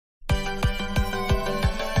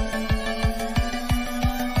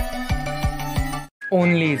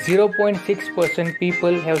Only 0.6%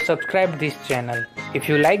 people have subscribed this channel. If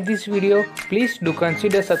you like this video, please do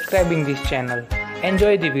consider subscribing this channel.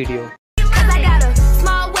 Enjoy the video. I got a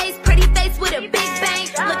small waist, pretty face with a big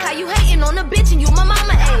bank. Look how you hating on a bitch and you my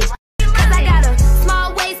mama age. I got a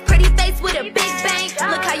small waist, pretty face with a big bank.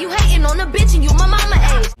 Look how you hating on a bitch and you my mama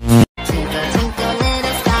age. Twinkle, twinkle,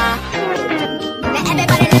 little star. Now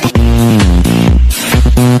everybody let me.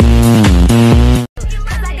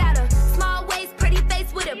 I got a small waist, pretty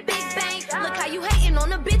face with a big bank. Look how you hating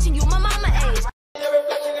on a bitch and you my mama age.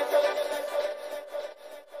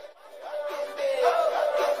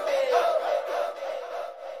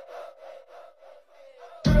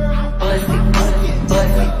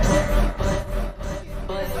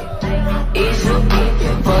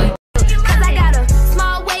 I got a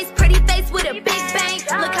small waist, pretty face with a big bank.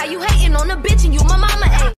 Look how you hating on a bitch and you my mama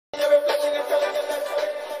age.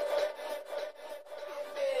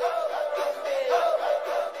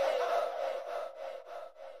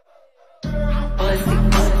 I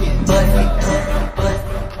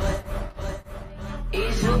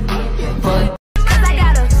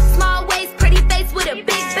got a small waist, pretty face with a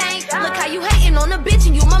big bank. Look how you hating on a bitch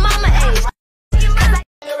and you my mama age.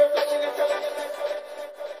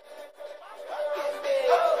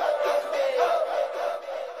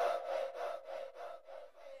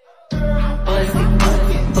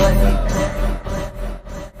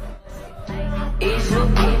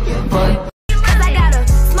 I got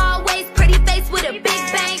a small waist, pretty face with a big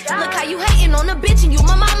bank. Look how you hating on a bitch and you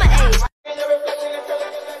my mama age.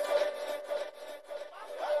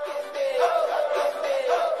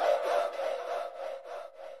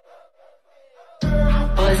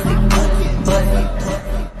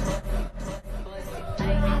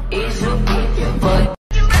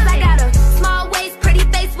 I got a small waist, pretty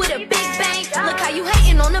face with a big bank. Look how you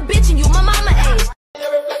hating on a bitch and you my mama age.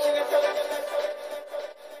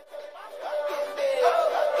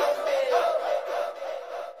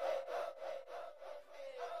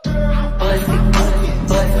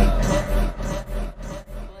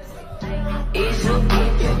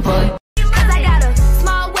 I got a small waist, pretty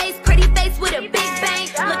face with a big bank.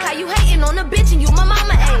 Look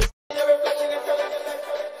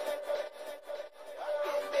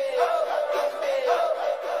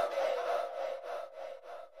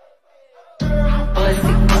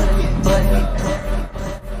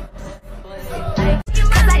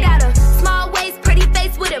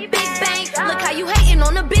how you hating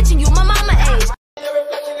on a bitch and you my mama age.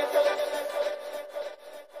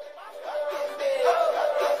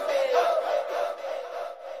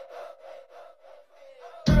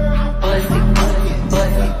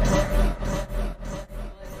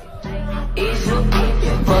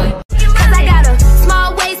 I got a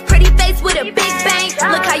small waist, pretty face with a big bank.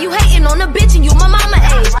 Look how you hating on a bitch and you my mama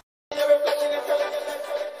age. I got a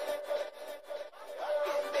small waist, pretty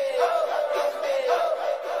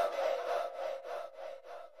face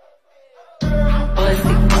with a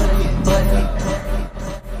big bank. Look how you hating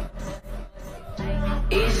on a bitch and you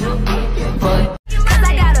my mama age.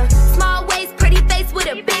 I got a small waist, pretty face with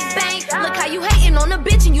a big bank. Look how you hating on a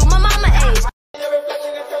bitch and you my mama age.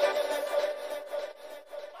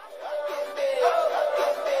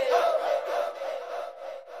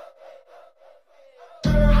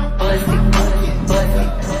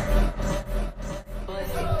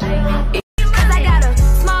 I got a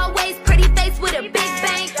small waist, pretty face with a big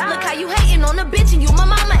bank. Look how you hating on a bitch and you my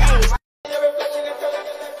mama age.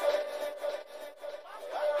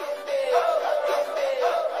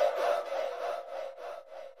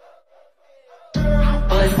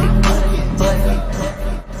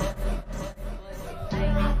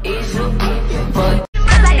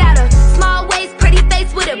 I got a small waist, pretty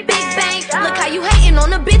face with a big bank. Look how you hating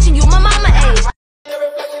on a bitch and you my mama age.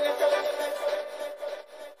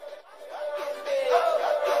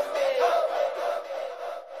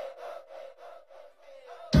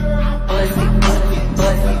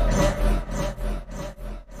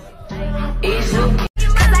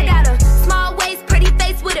 I got a small waist, pretty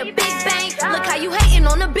face with a big bank. Look how you hating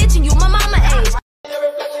on a bitch and you my mama age.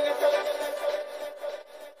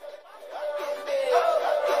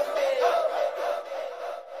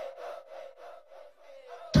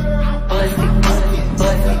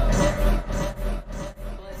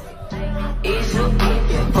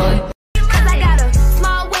 I got a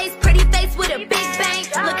small waist, pretty face with a big bank.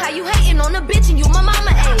 Look how you hating on a bitch and you my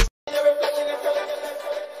mama age.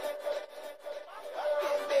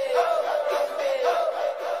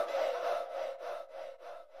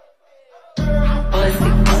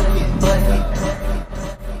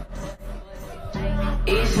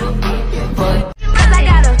 I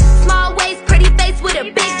got a small waist, pretty face with a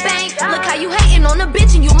big bank. Look how you hating on a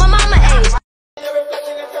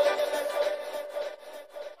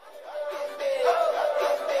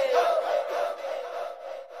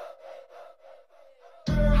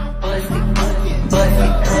Cause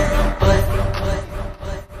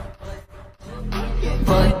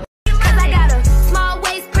I got a small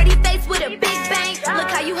waist, pretty face with a big bank. Look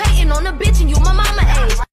how you hating on a bitch and you my mama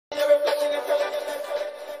age.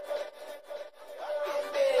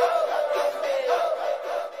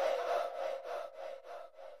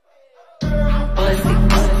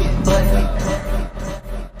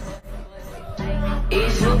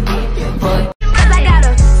 Cause I got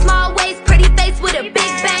a small waist, pretty face with a big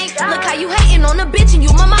bank. Look how you hating on a bitch and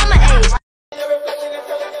you my mama age.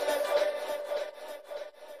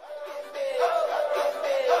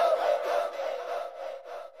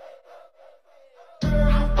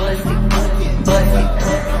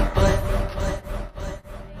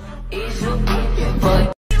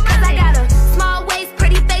 Cause I got a small waist,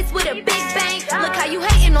 pretty face with a big bank. Look how you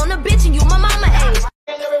hating on a bitch and you my mama age.